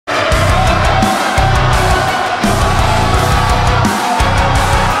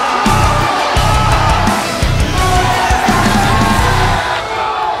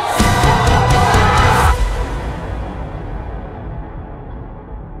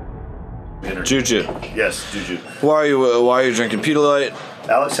Juju. Yes, Juju. Why are you drinking Pedialyte?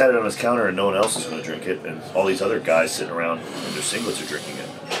 Alex had it on his counter and no one else is going to drink it, and all these other guys sitting around in their singlets are drinking it.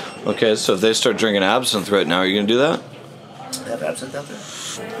 Okay, so if they start drinking absinthe right now, are you going to do that? They have absinthe out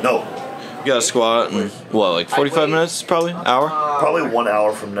there? No. You got to squat in, what, like 45 minutes probably? Hour? Probably 1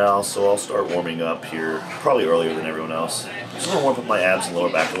 hour from now, so I'll start warming up here, probably earlier than everyone else. Just want to warm up my abs and lower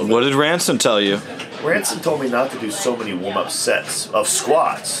back a little bit. What did Ranson tell you? Ranson told me not to do so many warm-up sets of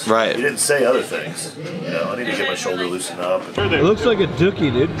squats. Right. He didn't say other things. You know, I need to get my shoulder loosened up. It looks like a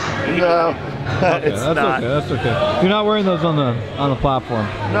dookie, dude. No, okay, it's that's not. okay. That's okay. You're not wearing those on the platform.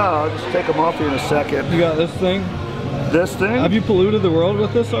 No, I'll just take them off here in a second. You got this thing? This thing? Have you polluted the world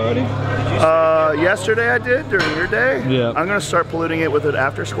with this already? Yesterday I did during your day. Yeah. I'm gonna start polluting it with it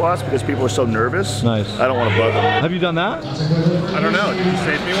after squats because people are so nervous. Nice. I don't want to bug them. Have you done that? I don't know. Did you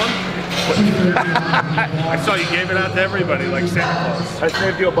save me one? I saw you gave it out to everybody like Santa Claus. I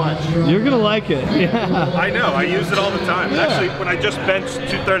saved you a bunch. You're gonna like it. Yeah. I know. I use it all the time. Yeah. Actually, when I just benched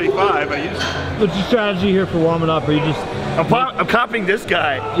 235, I use it. What's your strategy here for warming up? Are you just? I'm copying this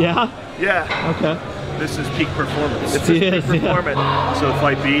guy. Yeah. Yeah. Okay. This is peak performance. It's peak performance. So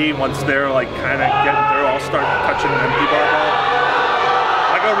fight B, once they're like kind of getting through, I'll start touching an empty barbell.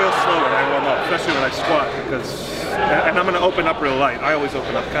 I go real slow when I warm up, especially when I squat, because, and I'm gonna open up real light. I always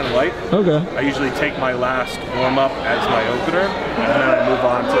open up kind of light. Okay. I usually take my last warm up as my opener, and then I move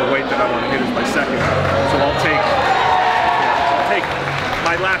on to the weight that I want to hit as my second. So I'll take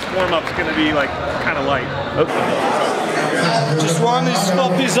my last warm up's gonna be like kind of light. Okay. Just warm these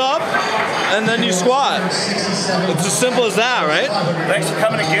puppies up, and then you squat. It's as simple as that, right? Thanks for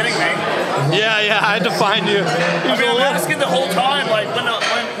coming and getting me. Yeah, I had to find you. I mean, I'm asking the whole time, like,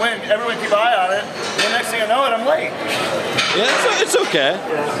 when everyone keep eye on it, the next thing I know it, I'm late. Yeah, it's okay.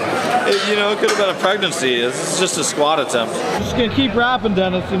 You know, it could have been a pregnancy. It's just a squat attempt. Just gonna keep rapping,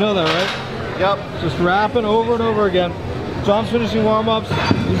 Dennis. You know that, right? Yep. Just rapping over and over again. John's finishing warm-ups.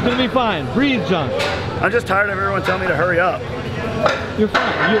 He's gonna be fine. Breathe, John. I'm just tired of everyone telling me to hurry up. You're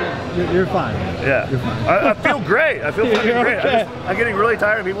fine. You're fine. Yeah. You're fine. I feel great. I feel fucking great. Okay. I'm getting really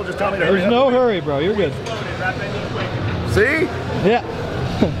tired of people just telling me to hurry up. There's no hurry, bro. You're good. See? Yeah.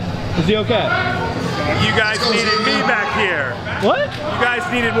 Is he okay? You guys needed me back here. What? You guys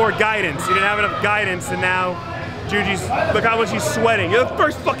needed more guidance. You didn't have enough guidance, and now Juji's, look how much he's sweating. You're the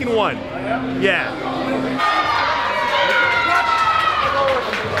first fucking one. Yeah.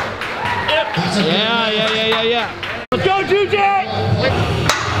 Yeah. Let's go, Juji!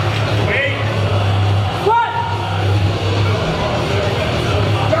 Wait. What?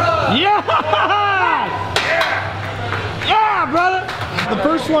 Yeah! Yeah, brother! The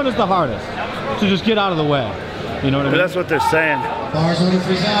first one is the hardest, to just get out of the way. You know what I mean? That's what they're saying.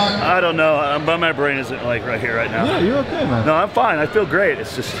 I don't know, but my brain isn't like right here right now. Yeah, you're okay, man. No, I'm fine. I feel great.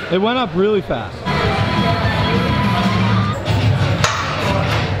 It's just... It went up really fast.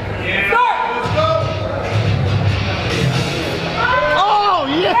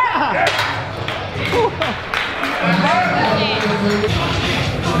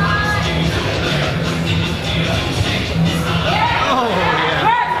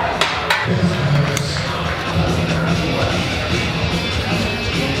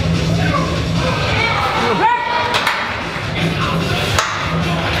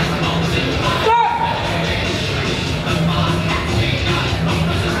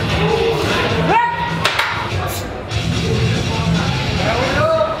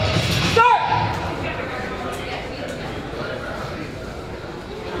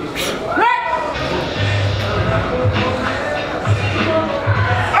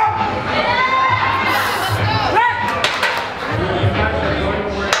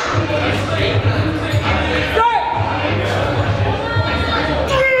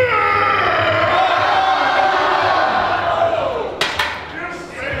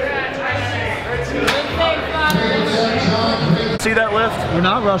 See that lift? We're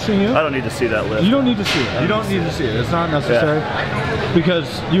not rushing you. I don't need to see that lift. You don't need to see it. You don't need to see it. It's not necessary. Yeah.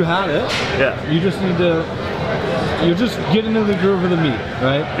 Because you had it. Yeah. You just need to, you're just getting into the groove of the meet,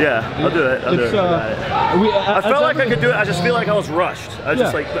 right? Yeah, I'll do it. I'll do it. I felt like I could do it. I just feel like I was rushed. I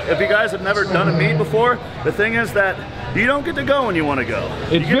just like, if you guys have never done a meet before, the thing is that you don't get to go when you want to go.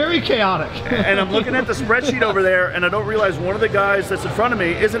 It's very chaotic. And I'm looking at the spreadsheet over there, and I don't realize one of the guys that's in front of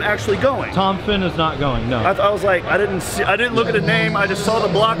me isn't actually going. Tom Finn is not going. No. I was like, I didn't look at a name. I just saw the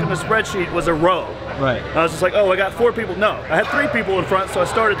block in the spreadsheet was a row. Right. I was just like, oh, I got 4 people. No, I had 3 people in front, so I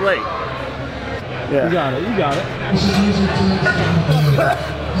started late. Yeah. You got it. You got it.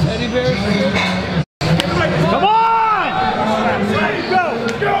 Teddy bears. Come on! Go!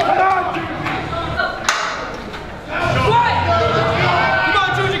 Come on! Come on,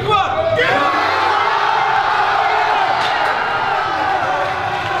 Juji, come on!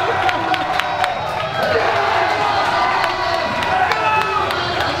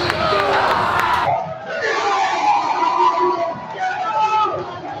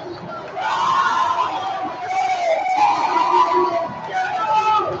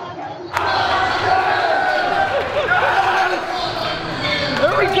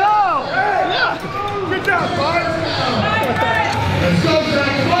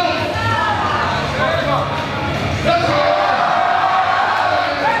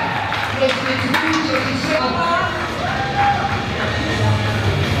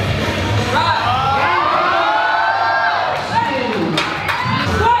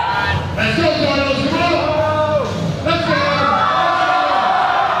 Let's go, Carlos. Come on. Let's go.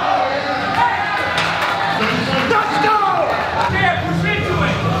 Let's go. Yeah, push into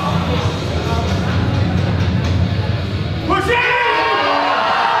it. Push in.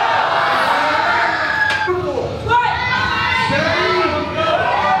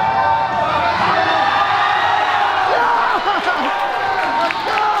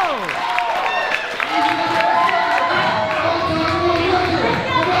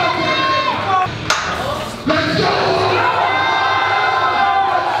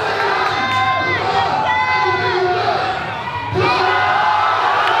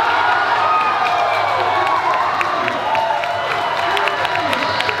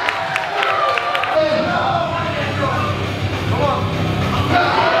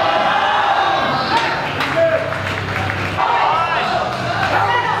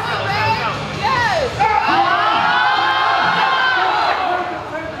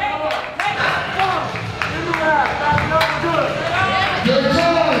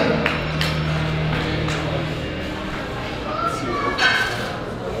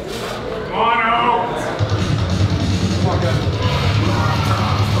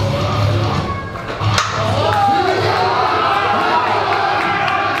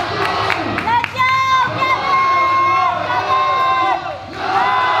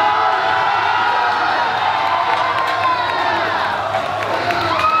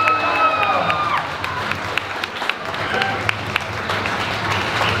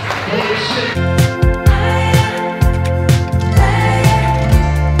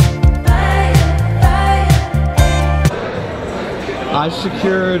 I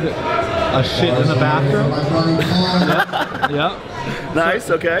secured a shit in the bathroom. Yep. Nice,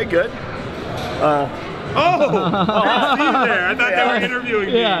 okay, good. I see you there. I thought they were interviewing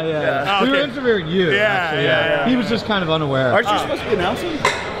me. Yeah. Oh, We were okay. interviewing you. Yeah. He was just kind of unaware. Aren't you supposed to be announcing?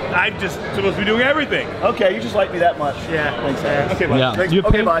 I'm just supposed to be doing everything. Okay, you just like me that much. Yeah. Thanks, Alex. Okay, bye. Yeah. Thanks. You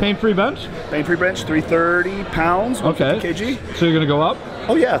Okay, bye. pain-free bench? Pain-free bench, 330 pounds, 150 kg. So you're gonna go up?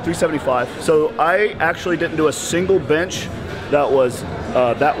 Oh yeah, 375. So I actually didn't do a single bench that was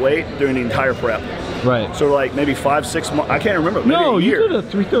that weight during the entire prep. Right. So like maybe 5-6 months. I can't remember. Maybe No, a year. you did a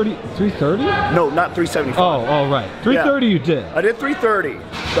 330. 330? No, not 375. Oh, right. 330 you did. I did 330.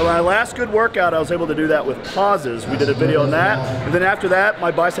 So my last good workout, I was able to do that with pauses. We did a video on that. And then after that,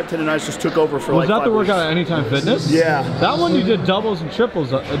 my bicep tendonitis just took over for Was like that 5 the workout weeks. at Anytime Fitness? Yeah. That one you did doubles and triples,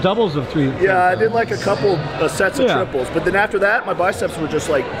 doubles of three. Yeah, I did like a couple sets of Yeah. triples. But then after that, my biceps were just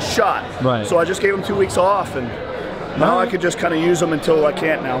like shot. Right. So I just gave them 2 weeks off, and now I could just kind of use them until I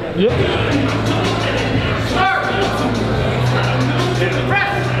can't now. Yeah.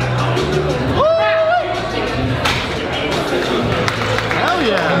 Hell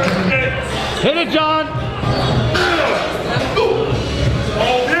yeah. Hit it, John.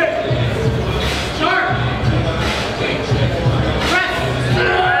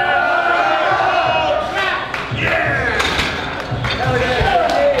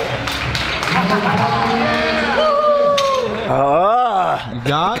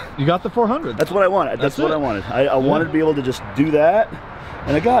 You got the 400. That's what I wanted. That's what I wanted. I wanted to be able to just do that,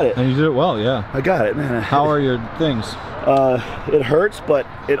 and I got it. And you did it well, yeah. I got it, man. How are your things? It hurts, but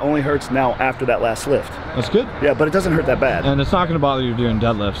it only hurts now after that last lift. That's good. Yeah, but it doesn't hurt that bad. And it's not going to bother you doing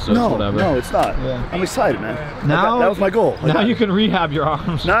deadlifts, so no, it's whatever. No, it's not. Yeah. I'm excited, man. Now that was my goal. Now you can rehab your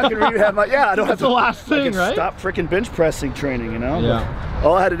arms. Now I can rehab my. Yeah, I don't have to. That's the last thing, I can right? Stop freaking bench pressing training, you know. Yeah. But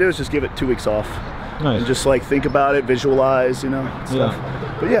all I had to do is just give it 2 weeks off. Nice. And just like think about it, visualize, you know, stuff.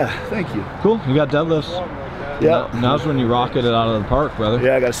 Yeah. But yeah, thank you. Cool. You got deadlifts. Yeah. Now's when you rocket it out of the park, brother.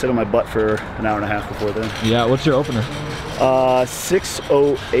 Yeah, I got to sit on my butt for an hour and a half before then. Yeah. What's your opener?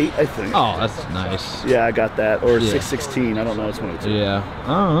 608, I think. Oh, that's nice. Yeah, I got that. Or Yeah. 616. I don't know. It's one of the two. Yeah. I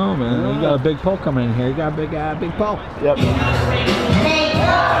don't know, man. You got a big pole coming in here. You got a big pole. Yep.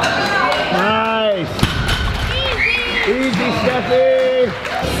 Nice. Easy, Steffi.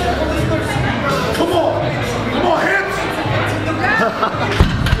 Come on, hips!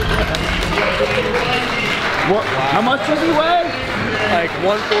 What? How much does he weigh? Like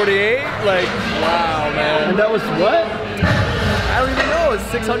 148. Like, wow, man. And that was what? I don't even know. It's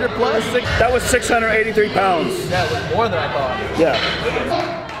 600 plus. That was 683 pounds. Yeah, it was more than I thought. Yeah.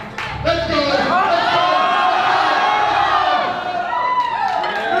 Let's go!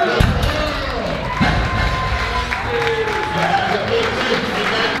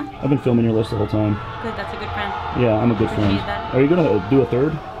 I've been filming your list the whole time. Good, that's a good friend. Yeah, I'm a good friend. Appreciate that. Are you gonna do a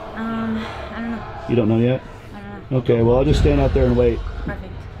third? I don't know. You don't know yet? I don't know. Okay, well I'll just stand out there and wait.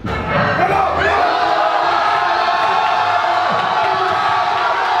 Perfect.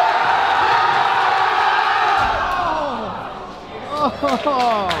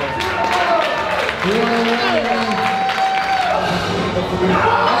 Oh.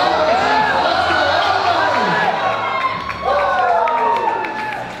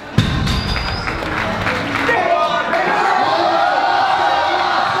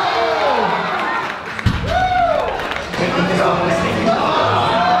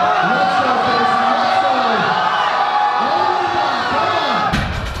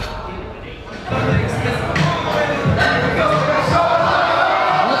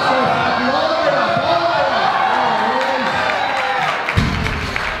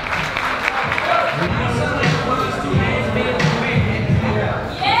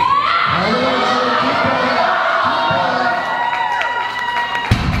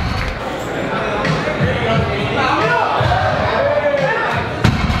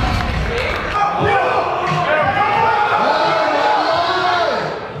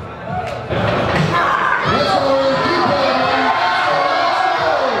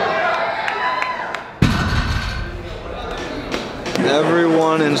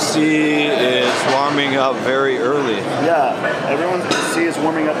 Everyone in C is warming up very early. Yeah, everyone in C is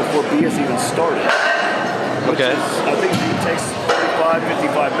warming up before B has even started. Okay. I think it takes 45,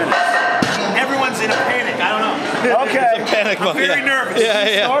 55 minutes. Everyone's in a panic. I don't know. Okay. Panic mode. I'm very nervous. Yeah,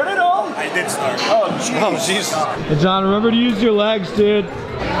 yeah. Started all? I did start. Oh, jeez. Oh, jeez. Hey, John, remember to use your legs, dude.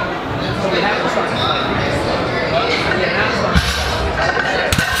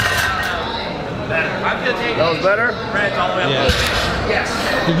 That was better?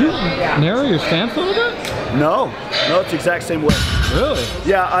 Did you narrow your stance a little bit? No. No, it's the exact same way. Really?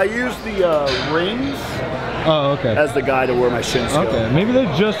 Yeah, I use the rings Oh, okay. as the guide to where my shins go. Okay, maybe they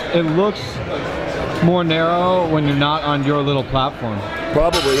just, it looks more narrow when you're not on your little platform.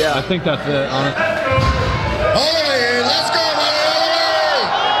 Probably, yeah. I think that's it, honestly. All the way, let's go, buddy, all the way.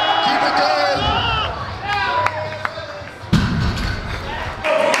 Keep it going.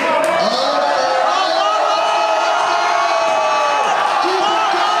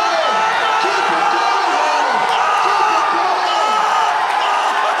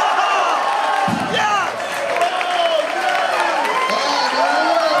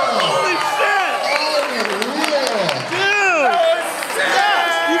 Holy shit!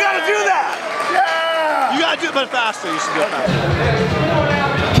 You gotta do that! Yeah! You gotta do it, but faster. You should do it faster.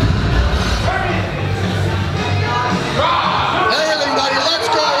 Everything, buddy, let's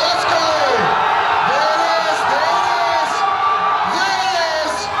go, let's go. There it is, there it is. There it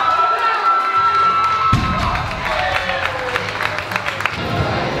is.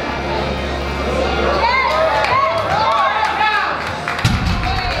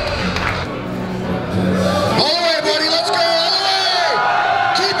 All the way, buddy, let's go, all the way.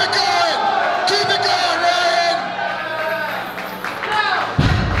 Keep it going, Ryan.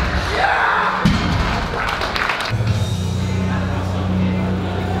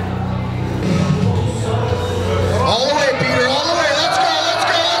 All the way, Peter, all the way. Let's go, let's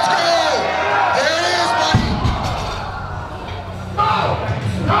go, let's go. There it is, buddy.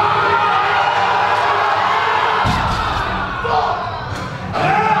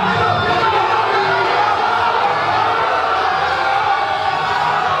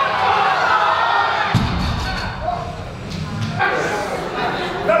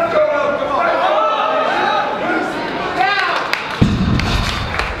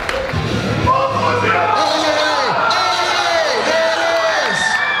 All the way, there it is.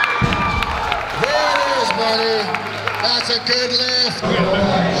 There it is, buddy. That's a good lift.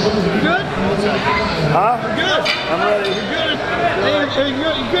 Good? Huh? Good. I'm ready.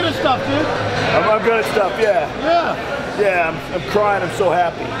 You're good at stuff, dude. I'm good at stuff, yeah. Yeah. Yeah, I'm crying. I'm so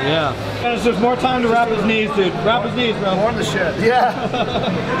happy. Yeah. Dennis, there's more time to wrap his knees, dude. Wrap his knees, bro. More in the shed. Yeah.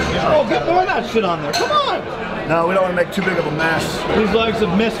 Oh, get more of that shit on there. Come on. No, we don't want to make too big of a mess. These legs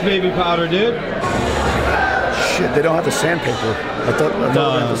have missed baby powder, dude. Shit, they don't have the sandpaper. I thought they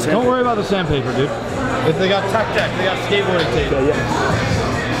had the sandpaper. Don't worry about the sandpaper, dude. If they got tech deck, they got skateboarding tape. Yeah, yeah.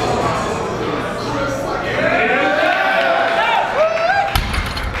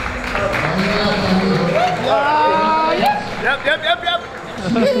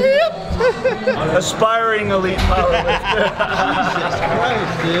 Yep. Aspiring elite powerlifter. Jesus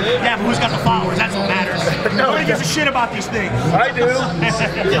Christ, dude. Yeah, but who's got the followers? That's what matters. Nobody gives a shit about these things. I do.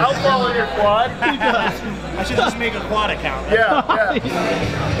 I'll follow your quad. He does. I should just make a quad account. Yeah, yeah.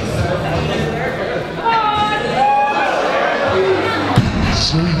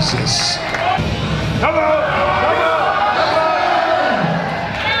 Jesus. Come on! Come on!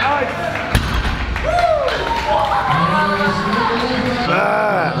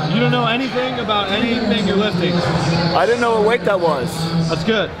 You don't know anything about anything you're lifting. I didn't know what weight that was. That's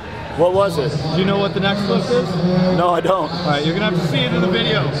good. What was it? Do you know what the next lift is? No, I don't. All right, you're gonna have to see it in the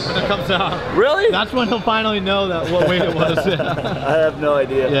video when it comes out. Really? That's when he'll finally know that what weight it was. I have no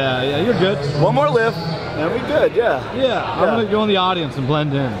idea. Yeah, you're good. One more lift, and we good, yeah. Yeah, I'm gonna go in the audience and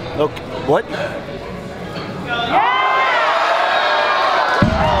blend in. Okay, what?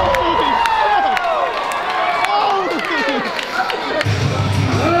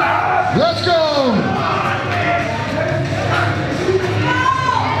 Let's go!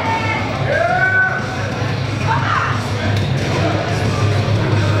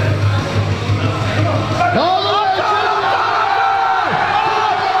 All the way to the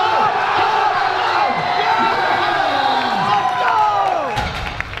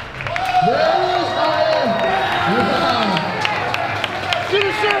There is Iron. Do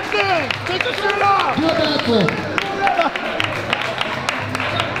the shirt thing! Take the shirt off! Do a backflip.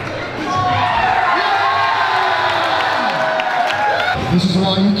 This is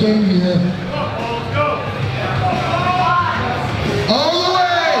why you came here. All the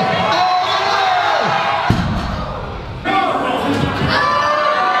way! All the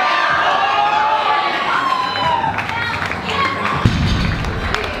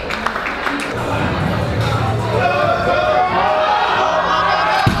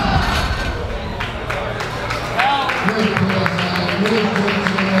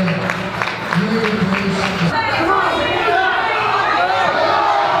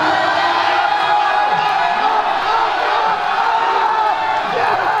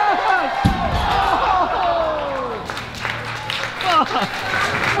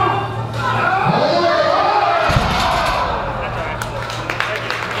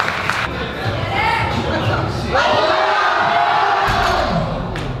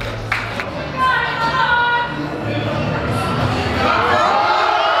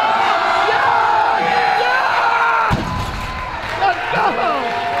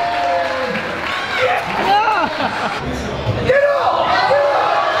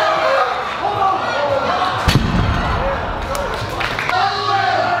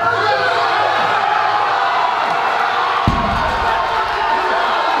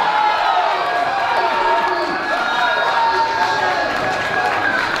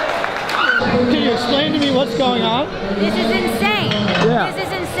Can you explain to me what's going on? This is insane. Yeah. This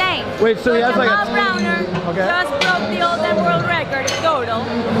is insane. Wait, so he has like Jamal a... Browner Okay. just broke the all-time world record total,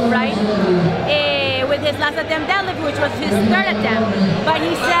 right? With his last attempt deadlift, which was his third attempt. But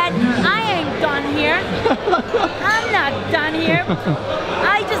he said, I ain't done here. I'm not done here.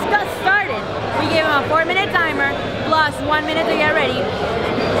 I just got started. We gave him a 4-minute timer plus 1 minute to get ready,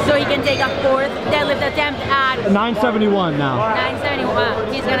 so he can take a fourth deadlift attempt at 971 now.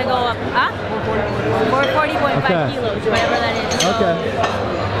 971. He's gonna go up, 440.5 Okay. kilos, whatever that is. So Okay.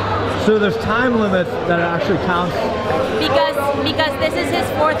 So there's time limits that it actually counts. Because this is his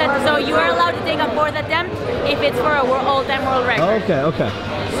fourth attempt, so you are allowed to take a fourth attempt if it's for a all-time world record. Okay, okay.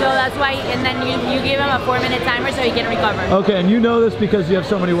 So that's why, and then you give him a 4-minute timer so he can recover. Okay, and you know this because you have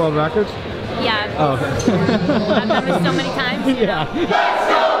so many world records? Yeah. Oh, okay. I've done this so many times. You know?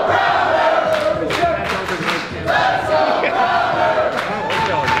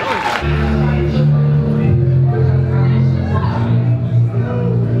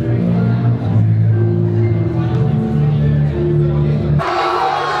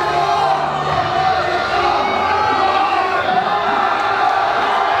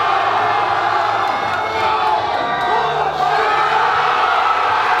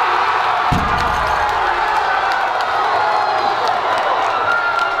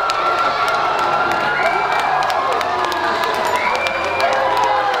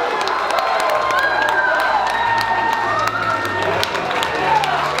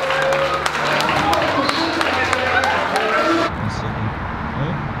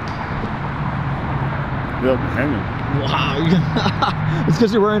 You're hanging. Wow. It's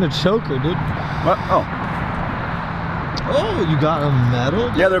because you're wearing a choker, dude. What? Oh. Oh, you got a medal?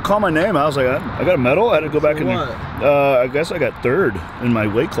 Yeah, they're calling my name. I was like, I got a medal. I had to go back and I guess I got third in my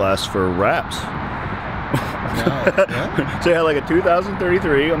weight class for wraps. Wow. So I had like a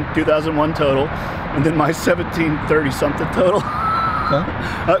 2033, I'm 2001 total, and then my 1730 something total. Okay.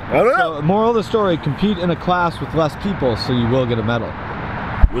 I don't know. So, moral of the story: compete in a class with less people, so you will get a medal.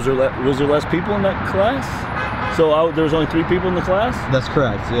 Was there less people in that class? So there was only 3 people in the class? That's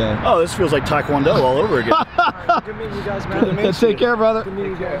correct. Yeah. Oh, this feels like Taekwondo all over again. Good meeting you guys, man. Take care, brother. Good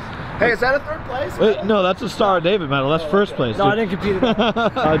meeting you guys. Hey, is that a 3rd place? Wait, no, that's a Star of David medal. That's 1st place. No, I didn't compete at all.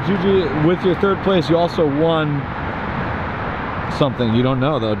 Juji, with your 3rd place, you also won something. You don't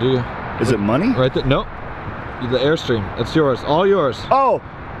know though, do you? Is it money? Right there. Nope. The Airstream. It's yours. All yours. Oh.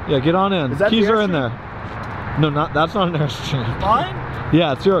 Yeah, get on in. Is that Keys the are in Airstream? there. No, that's not an Airstream. Mine?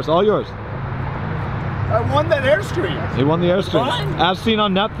 Yeah, it's yours, all yours. I won that Airstream. He won the Airstream. Mine? As seen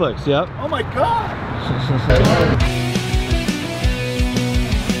on Netflix, yep. Oh my God.